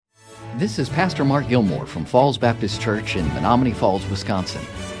This is Pastor Mark Gilmore from Falls Baptist Church in Menomonee Falls, Wisconsin,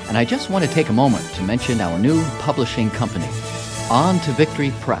 and I just want to take a moment to mention our new publishing company. On to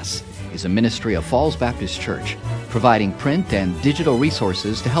Victory Press is a ministry of Falls Baptist Church, providing print and digital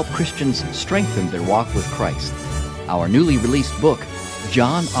resources to help Christians strengthen their walk with Christ. Our newly released book,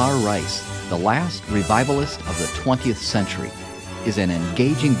 John R. Rice, The Last Revivalist of the 20th Century, is an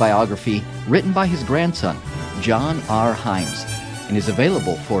engaging biography written by his grandson, John R. Himes, and is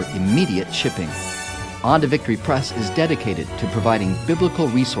available for immediate shipping. On to Victory Press is dedicated to providing biblical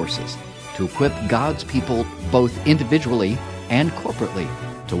resources to equip God's people both individually and corporately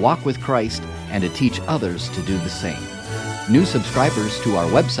to walk with Christ and to teach others to do the same. New subscribers to our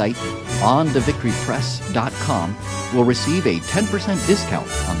website, ontotevictorypress.com, will receive a 10% discount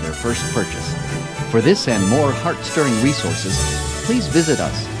on their first purchase. For this and more heart-stirring resources, please visit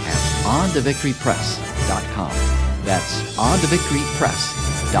us at ontotevictorypress.com. That's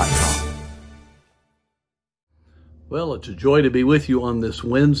ontotevictorypress.com. Well, it's a joy to be with you on this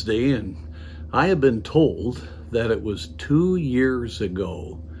Wednesday, and I have been told that it was 2 years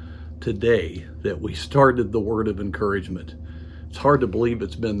ago today that we started the Word of Encouragement. It's hard to believe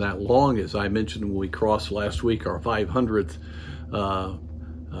it's been that long. As I mentioned when we crossed last week our 500th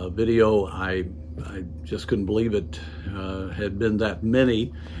video, I just couldn't believe it had been that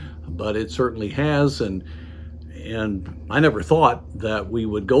many, but it certainly has, and I never thought that we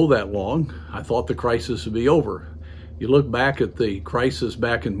would go that long. I thought the crisis would be over. You look back at the crisis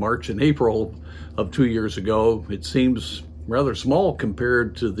back in March and April of 2 years ago, it seems rather small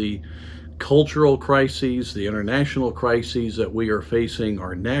compared to the cultural crises, the international crises that we are facing,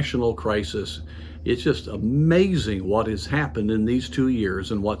 our national crisis. It's just amazing what has happened in these 2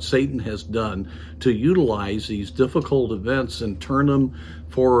 years and what Satan has done to utilize these difficult events and turn them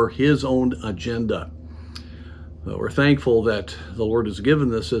for his own agenda. We're thankful that the Lord has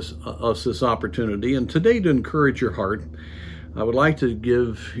given us this opportunity. And today, to encourage your heart, I would like to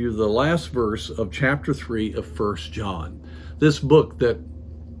give you the last verse of chapter 3 of 1 John. This book that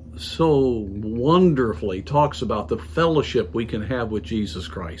so wonderfully talks about the fellowship we can have with Jesus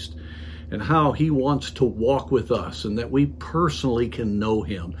Christ and how he wants to walk with us and that we personally can know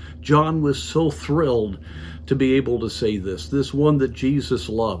him. John was so thrilled to be able to say this one that Jesus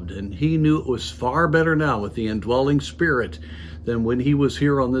loved, and he knew it was far better now with the indwelling Spirit than when he was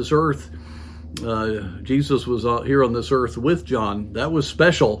here on this earth. Jesus was here on this earth with John. That was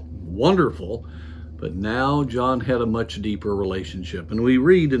special, wonderful, but now John had a much deeper relationship. And we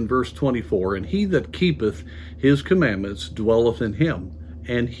read in verse 24, "And he that keepeth his commandments dwelleth in him,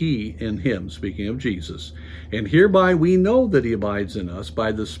 and he in him," speaking of Jesus. "And hereby we know that he abides in us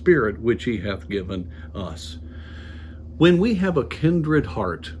by the Spirit which he hath given us." When we have a kindred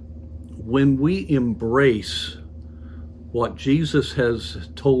heart, when we embrace what Jesus has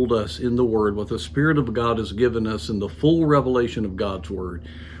told us in the Word, what the Spirit of God has given us in the full revelation of God's Word,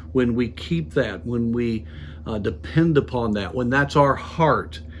 when we keep that, when we depend upon that, when that's our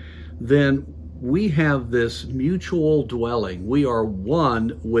heart, then we have this mutual dwelling. We are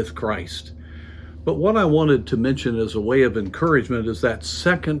one with Christ. But what I wanted to mention as a way of encouragement is that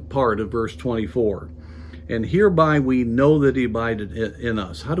second part of verse 24. "And hereby we know that he abideth in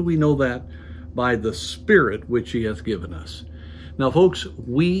us." How do we know that? By the Spirit which he hath given us. Now, folks,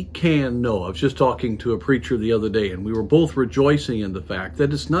 we can know. I was just talking to a preacher the other day, and we were both rejoicing in the fact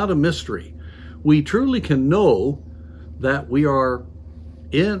that it's not a mystery. We truly can know that we are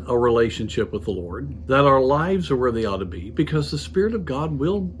in a relationship with the Lord, that our lives are where they ought to be, because the Spirit of God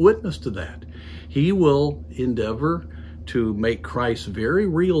will witness to that. He will endeavor to make Christ very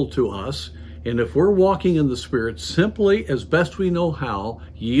real to us. And if we're walking in the Spirit simply as best we know how,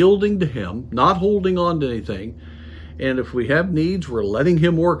 yielding to him, not holding on to anything, and if we have needs, we're letting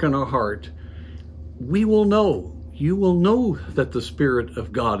him work in our heart, we will know. You will know that the Spirit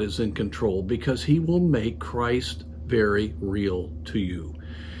of God is in control, because he will make Christ very real to you.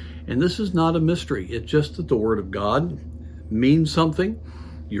 And this is not a mystery. It's just that the Word of God means something.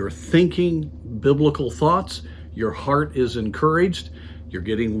 You're thinking biblical thoughts. Your heart is encouraged. You're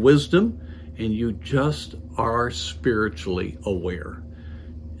getting wisdom. And you just are spiritually aware.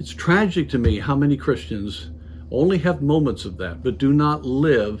 It's tragic to me how many Christians only have moments of that, but do not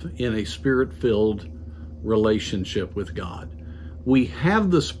live in a Spirit-filled relationship with God. We have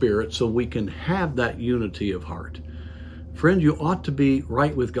the Spirit so we can have that unity of heart. Friend, you ought to be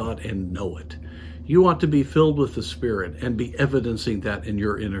right with God and know it. You ought to be filled with the Spirit and be evidencing that in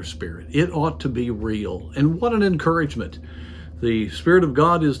your inner spirit. It ought to be real. And what an encouragement. The Spirit of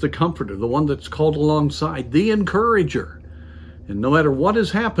God is the comforter, the one that's called alongside, the encourager. And no matter what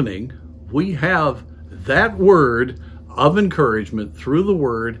is happening, we have that Word of encouragement through the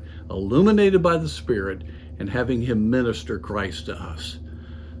Word, illuminated by the Spirit, and having Him minister Christ to us.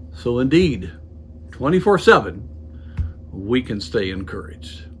 So indeed, 24/7, we can stay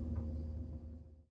encouraged.